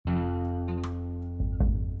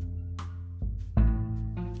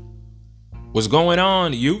What's going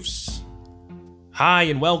on, youths? Hi,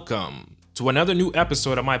 and welcome to another new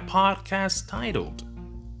episode of my podcast titled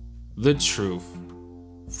The Truth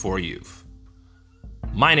for Youth.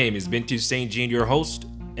 My name is Bintu St. Jean, your host,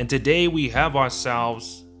 and today we have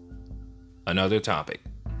ourselves another topic.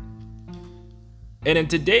 And in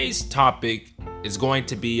today's topic is going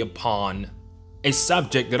to be upon a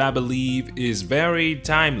subject that I believe is very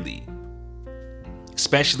timely,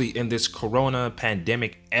 especially in this corona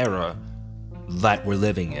pandemic era that we're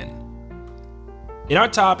living in. And our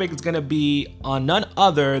topic is going to be on none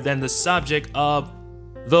other than the subject of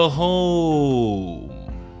the home.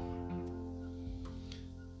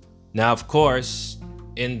 Now, of course,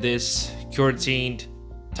 in this quarantined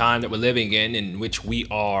time that we're living in which we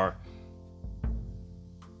are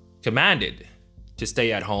commanded to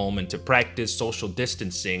stay at home and to practice social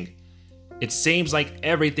distancing, it seems like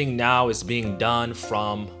everything now is being done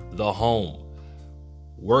from the home.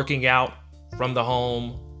 Working out from the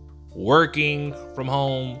home, working from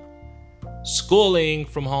home, schooling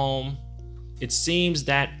from home. It seems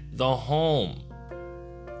that the home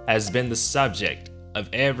has been the subject of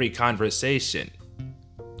every conversation,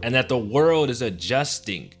 and that the world is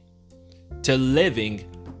adjusting to living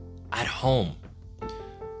at home.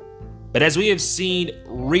 But as we have seen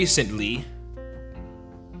recently,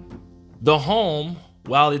 the home,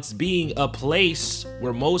 while it's being a place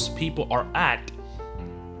where most people are at,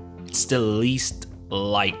 it's the least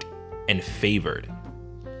liked and favored.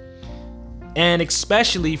 And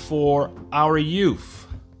especially for our youth.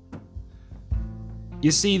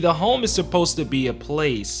 You see, the home is supposed to be a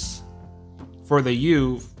place for the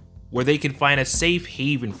youth where they can find a safe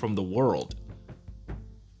haven from the world.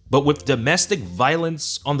 But with domestic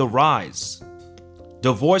violence on the rise,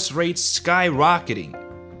 divorce rates skyrocketing,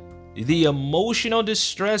 the emotional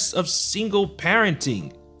distress of single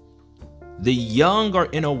parenting, the young are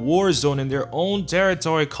in a war zone in their own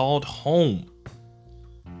territory called home.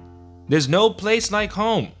 There's no place like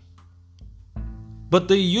home. But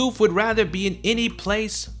the youth would rather be in any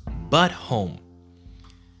place but home.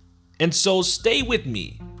 And so stay with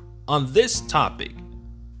me on this topic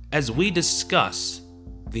as we discuss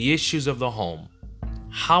the issues of the home,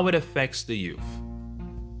 how it affects the youth,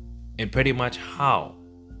 and pretty much how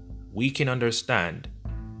we can understand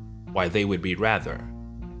why they would be rather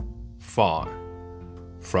far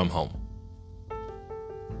from home.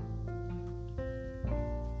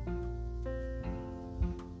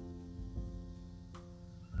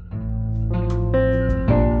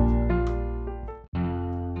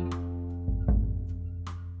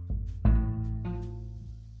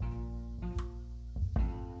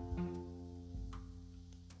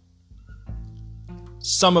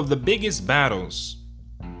 Some of the biggest battles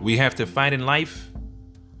we have to fight in life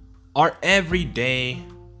are everyday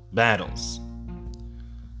battles.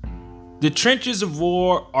 The trenches of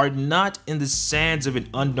war are not in the sands of an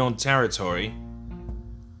unknown territory,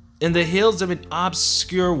 in the hills of an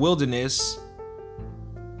obscure wilderness,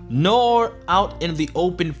 nor out in the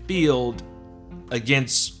open field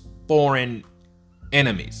against foreign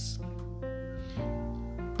enemies.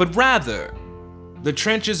 But rather, the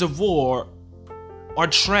trenches of war are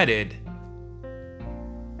treaded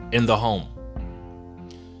in the home.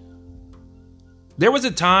 There was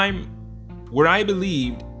a time where I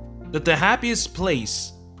believed that the happiest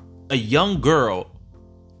place a young girl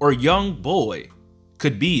or young boy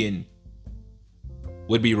could be in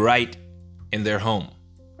would be right in their home.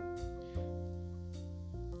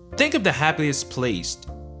 Think of the happiest place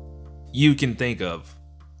you can think of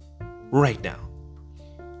right now.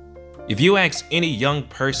 If you ask any young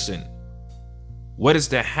person, what is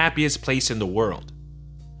the happiest place in the world?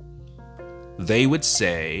 They would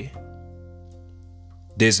say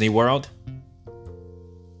Disney World,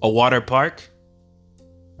 a water park,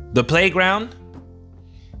 the playground.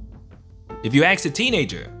 If you ask a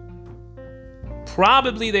teenager,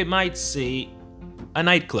 probably they might say a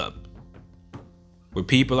nightclub where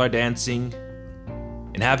people are dancing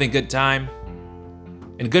and having good time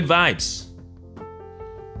and good vibes.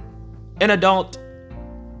 An adult,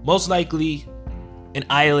 most likely an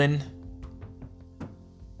island,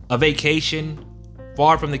 a vacation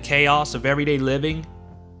far from the chaos of everyday living,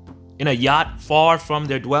 in a yacht far from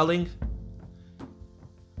their dwelling.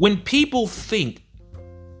 When people think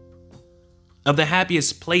of the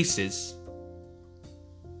happiest places,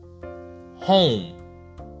 home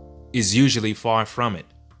is usually far from it.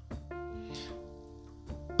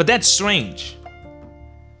 But that's strange,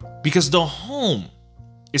 because the home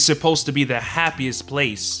is supposed to be the happiest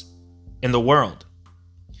place in the world.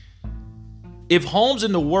 If homes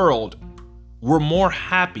in the world were more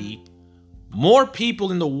happy, more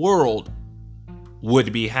people in the world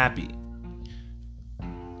would be happy.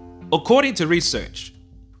 According to research,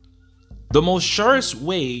 the most surest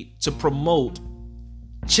way to promote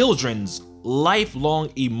children's lifelong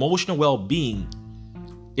emotional well-being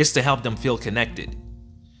is to help them feel connected.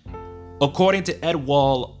 According to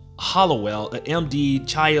Edwall Hollowell, an MD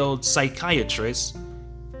child psychiatrist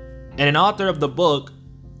and an author of the book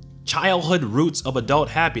Childhood Roots of Adult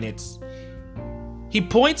Happiness, he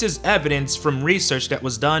points as evidence from research that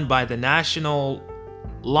was done by the National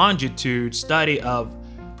Longitude Study of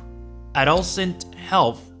Adolescent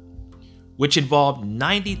Health, which involved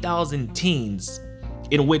 90,000 teens,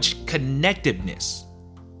 in which connectedness,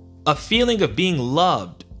 a feeling of being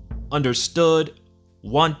loved, understood,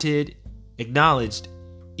 wanted, acknowledged,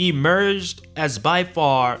 emerged as by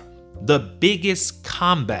far the biggest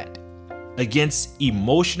combat against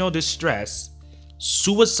emotional distress,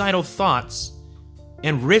 suicidal thoughts,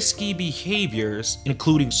 and risky behaviors,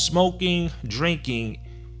 including smoking, drinking,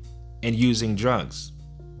 and using drugs.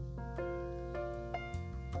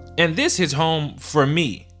 And this hits home for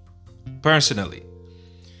me, personally,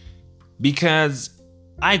 because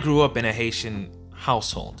I grew up in a Haitian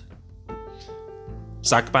household.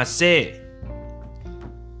 Ça passe.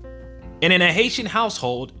 And in a Haitian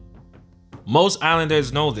household, most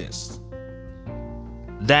islanders know this,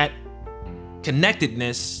 that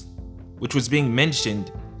connectedness, which was being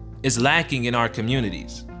mentioned, is lacking in our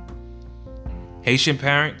communities. Haitian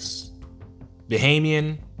parents,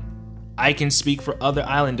 Bahamian, I can speak for other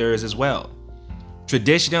islanders as well.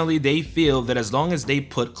 Traditionally, they feel that as long as they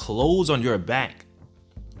put clothes on your back,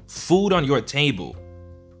 food on your table,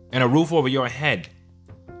 and a roof over your head,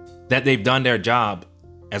 that they've done their job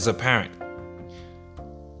as a parent.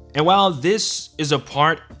 And while this is a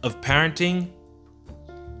part of parenting,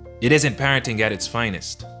 it isn't parenting at its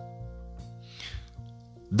finest.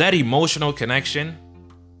 That emotional connection,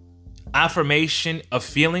 affirmation of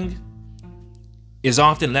feeling, is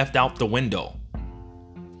often left out the window.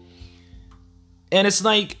 And it's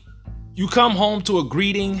like you come home to a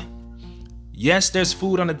greeting. Yes, there's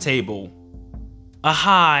food on the table. A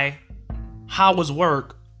hi, how was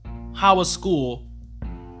work? How was school?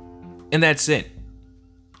 And that's it.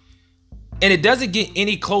 And it doesn't get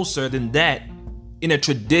any closer than that in a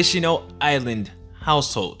traditional island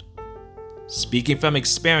household. Speaking from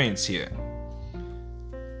experience here.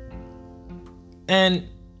 And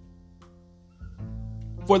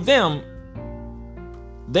for them,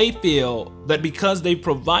 they feel that because they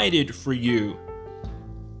provided for you,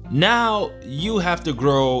 now you have to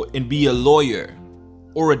grow and be a lawyer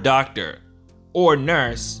or a doctor or a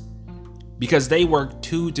nurse because they work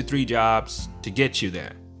 2 to 3 jobs to get you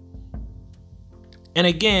there. And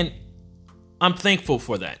again, I'm thankful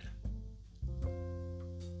for that.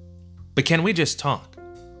 But can we just talk?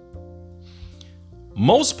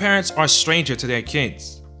 Most parents are stranger to their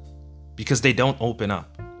kids because they don't open up.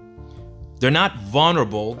 They're not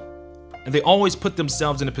vulnerable, and they always put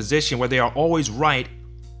themselves in a position where they are always right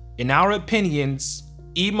in our opinions,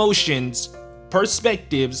 emotions,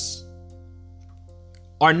 perspectives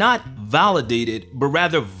are not validated, but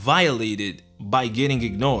rather violated by getting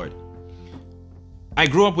ignored. I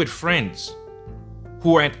grew up with friends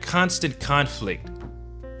who are at constant conflict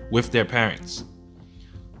with their parents.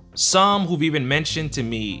 Some who've even mentioned to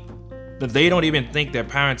me that they don't even think their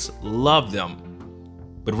parents love them,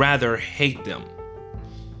 but rather hate them.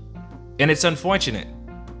 And it's unfortunate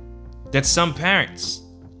that some parents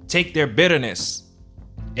take their bitterness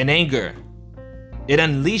and anger and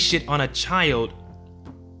unleash it on a child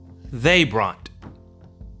they brought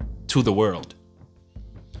to the world.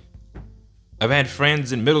 I've had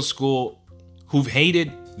friends in middle school who've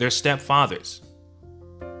hated their stepfathers,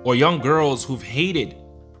 or young girls who've hated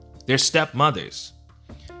their stepmothers.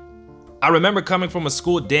 I remember coming from a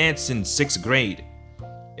school dance in 6th grade,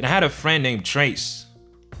 and I had a friend named Trace,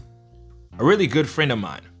 a really good friend of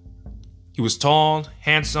mine. He was tall,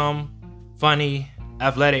 handsome, funny,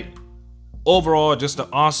 athletic, overall just an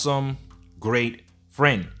awesome, great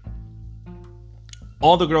friend.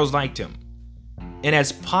 All the girls liked him. And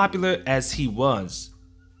as popular as he was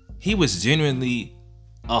genuinely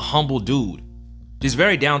a humble dude, just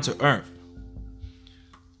very down to earth.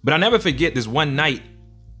 But I'll never forget this one night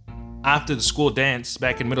after the school dance.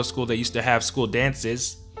 Back in middle school, they used to have school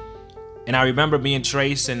dances. And I remember me and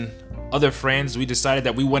Trace and other friends, we decided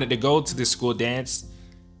that we wanted to go to this school dance.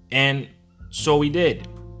 And so we did.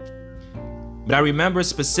 But I remember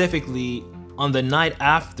specifically on the night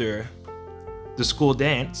after the school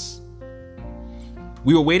dance,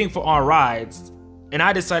 we were waiting for our rides, and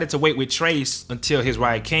I decided to wait with Trace until his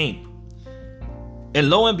ride came. And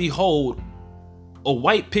lo and behold, a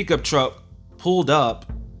white pickup truck pulled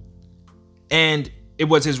up, and it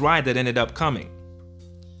was his ride that ended up coming.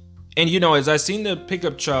 And as I seen the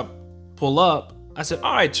pickup truck pull up, I said,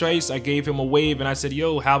 all right, Trace. I gave him a wave and I said,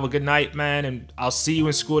 yo, have a good night, man, and I'll see you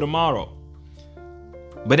in school tomorrow.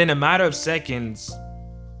 But in a matter of seconds,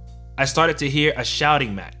 I started to hear a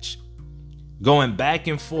shouting match going back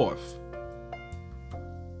and forth.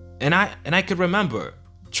 And I could remember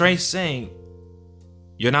Trace saying,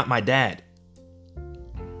 "You're not my dad.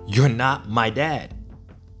 You're not my dad."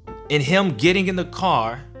 And him getting in the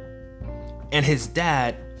car and his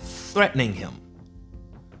dad threatening him.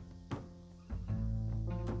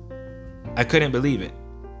 I couldn't believe it.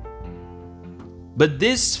 But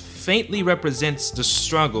this faintly represents the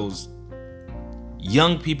struggles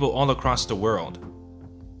young people all across the world,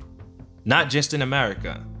 not just in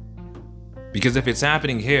America. Because if it's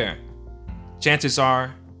happening here, chances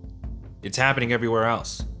are it's happening everywhere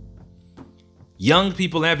else. Young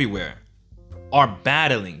people everywhere are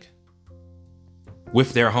battling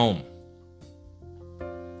with their home.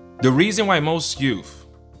 The reason why most youth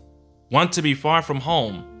want to be far from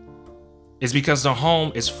home is because the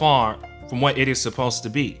home is far from what it is supposed to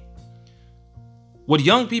be. What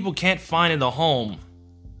young people can't find in the home,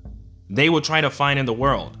 they will try to find in the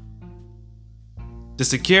world. The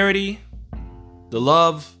security, the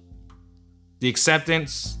love, the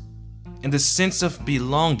acceptance, and the sense of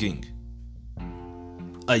belonging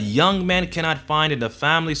a young man cannot find in the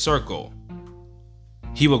family circle,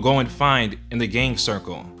 he will go and find in the gang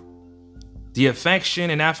circle. The affection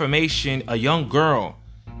and affirmation a young girl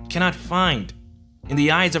cannot find in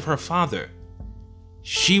the eyes of her father,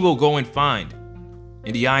 she will go and find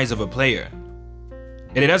in the eyes of a player.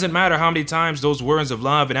 And it doesn't matter how many times those words of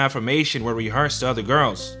love and affirmation were rehearsed to other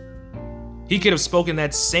girls. He could have spoken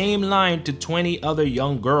that same line to 20 other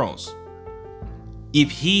young girls.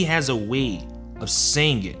 If he has a way of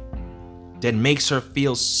saying it that makes her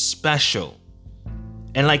feel special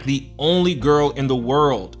and like the only girl in the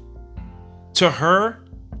world, to her,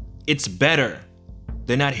 it's better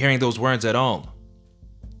than not hearing those words at all,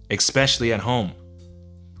 especially at home.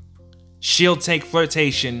 She'll take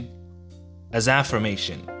flirtation as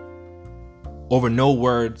affirmation over no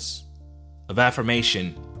words of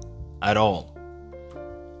affirmation at all.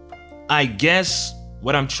 I guess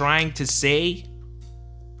what I'm trying to say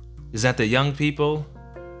is that the young people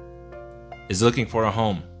is looking for a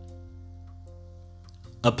home.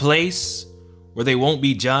 A place where they won't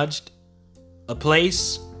be judged, a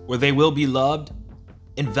place where they will be loved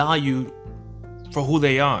and valued for who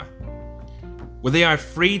they are, where they are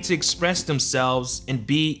free to express themselves and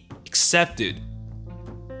be accepted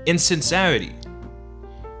in sincerity,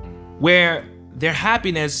 where their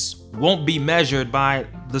happiness won't be measured by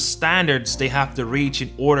the standards they have to reach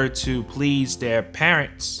in order to please their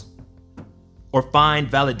parents or find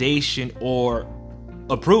validation or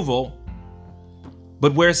approval,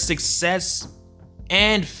 but where success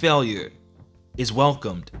and failure is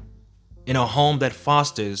welcomed in a home that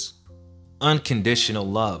fosters unconditional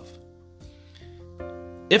love.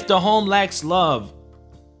 If the home lacks love,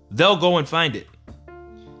 they'll go and find it.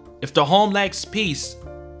 If the home lacks peace,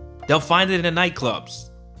 they'll find it in the nightclubs,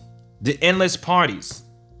 the endless parties,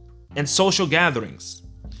 and social gatherings.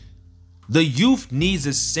 The youth needs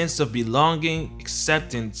a sense of belonging,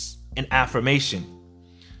 acceptance, and affirmation.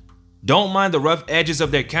 Don't mind the rough edges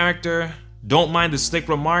of their character. Don't mind the slick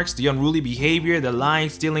remarks, the unruly behavior, the lying,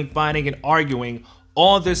 stealing, fighting, and arguing.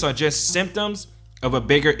 All this are just symptoms of a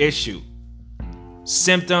bigger issue.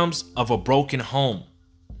 Symptoms of a broken home.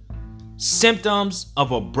 Symptoms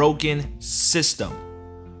of a broken system.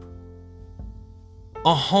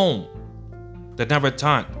 A home that never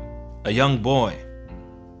taught a young boy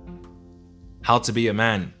how to be a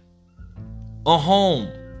man. A home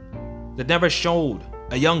that never showed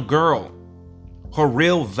a young girl her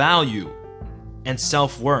real value and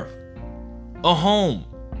self-worth. A home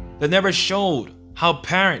that never showed how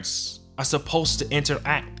parents are supposed to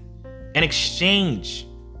interact and exchange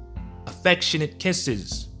affectionate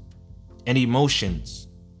kisses and emotions.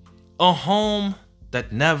 A home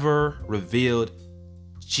that never revealed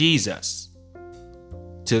Jesus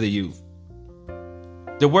to the youth.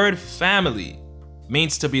 The word family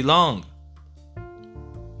means to belong.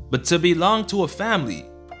 But to belong to a family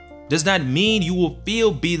does not mean you will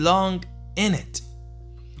feel belonged in it.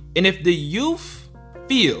 And if the youth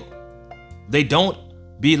feel they don't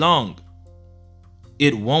belong,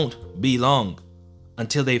 it won't be long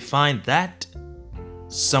until they find that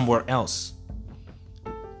somewhere else.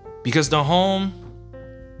 Because the home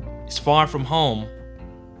is far from home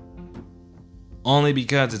only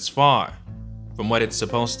because it's far from what it's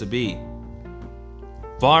supposed to be.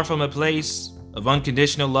 Far from a place of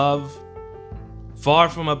unconditional love, far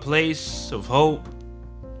from a place of hope,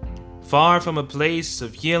 far from a place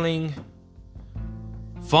of healing,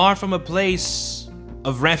 far from a place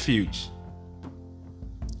of refuge.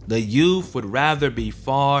 The youth would rather be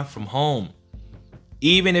far from home,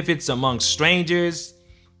 even if it's among strangers,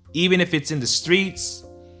 even if it's in the streets.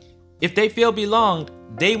 If they feel belonged,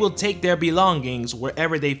 they will take their belongings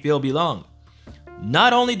wherever they feel belong.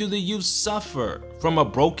 Not only do the youth suffer from a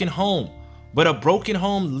broken home, but a broken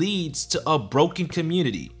home leads to a broken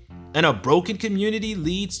community, and a broken community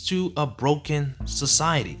leads to a broken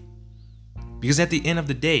society. Because at the end of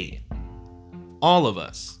the day, all of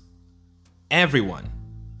us, everyone,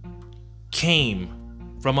 came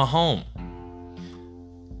from a home.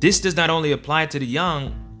 This does not only apply to the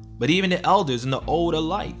young, but even the elders and the old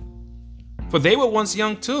alike. For they were once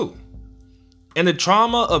young too. And the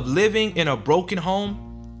trauma of living in a broken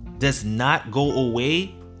home does not go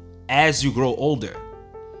away as you grow older,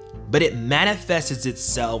 but it manifests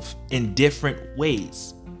itself in different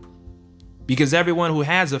ways. Because everyone who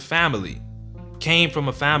has a family came from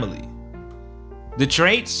a family. The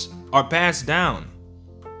traits are passed down.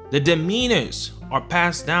 The demeanors are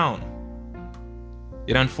passed down.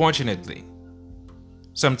 Yet unfortunately,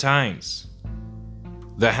 sometimes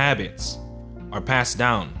the habits are passed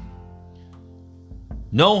down.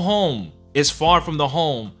 No home is far from the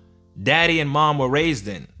home daddy and mom were raised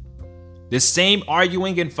in. The same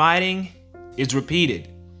arguing and fighting is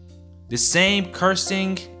repeated. The same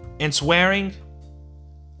cursing and swearing.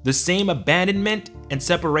 The same abandonment and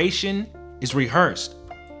separation is rehearsed.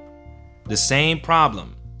 The same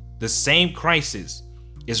problem, the same crisis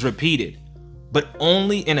is repeated, but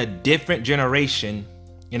only in a different generation,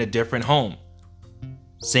 in a different home.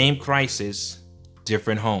 Same crisis,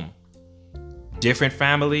 different home. Different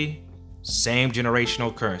family, same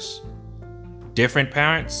generational curse. Different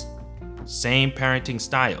parents, same parenting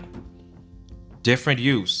style. Different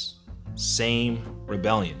youths, same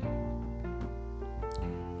rebellion.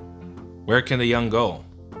 Where can the young go?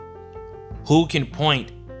 Who can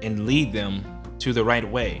point and lead them to the right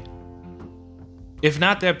way? If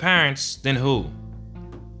not their parents, then who?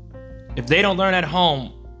 If they don't learn at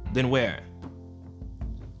home, then where?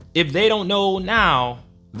 If they don't know now,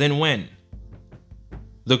 then when?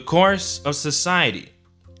 The course of society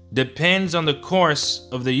depends on the course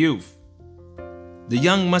of the youth. The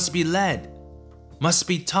young must be led, must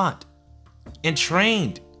be taught, and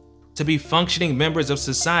trained to be functioning members of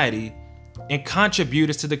society and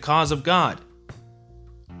contributors to the cause of God.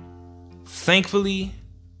 Thankfully,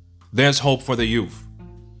 there's hope for the youth.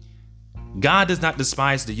 God does not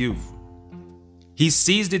despise the youth. He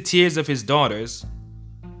sees the tears of his daughters.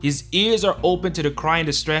 His ears are open to the cry and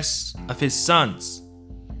distress of his sons.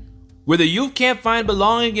 Where the youth can't find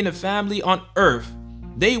belonging in a family on earth,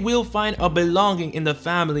 they will find a belonging in the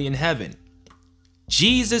family in heaven.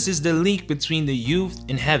 Jesus is the link between the youth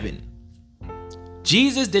and heaven.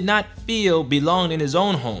 Jesus did not feel belonged in his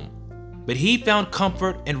own home, but he found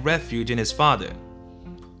comfort and refuge in his Father.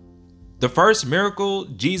 The first miracle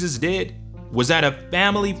Jesus did was at a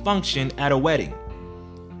family function at a wedding.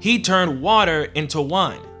 He turned water into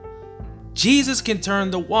wine. Jesus can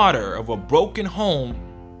turn the water of a broken home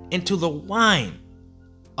into the wine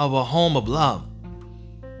of a home of love.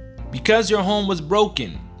 Because your home was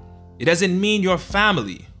broken, it doesn't mean your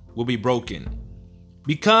family will be broken.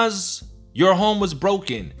 Because your home was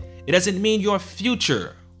broken, it doesn't mean your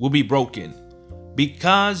future will be broken.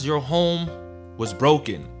 Because your home was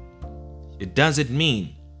broken, it doesn't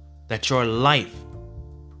mean that your life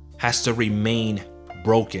has to remain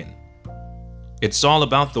broken. It's all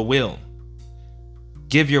about the will.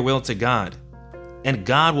 Give your will to God, and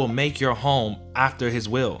God will make your home after his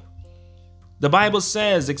will. The Bible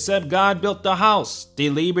says, except God built the house, they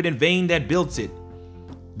labored in vain that built it.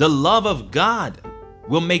 The love of God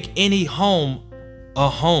will make any home a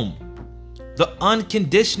home. The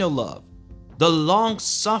unconditional love, the long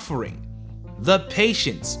suffering, the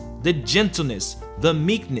patience, the gentleness, the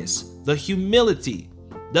meekness, the humility,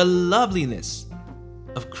 the loveliness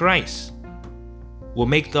of Christ will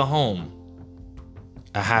make the home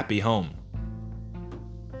a happy home.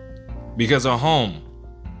 Because a home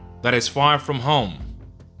that is far from home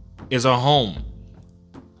is a home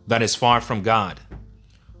that is far from God.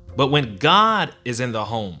 But when God is in the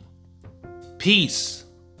home, peace,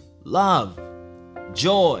 love,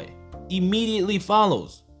 joy immediately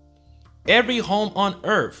follows. Every home on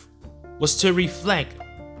earth was to reflect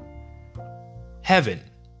heaven,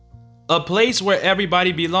 a place where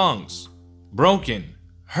everybody belongs, broken,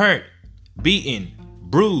 hurt, beaten,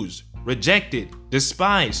 bruised, rejected,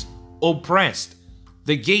 despised, oppressed.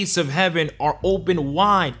 The gates of heaven are open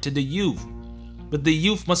wide to the youth, but the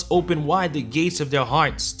youth must open wide the gates of their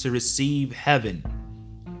hearts to receive heaven.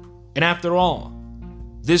 And after all,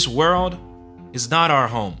 this world is not our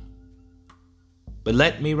home. But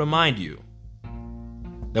let me remind you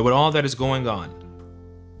that with all that is going on,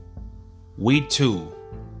 we too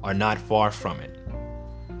are not far from it.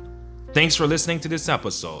 Thanks for listening to this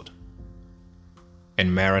episode,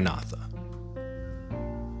 and Maranatha.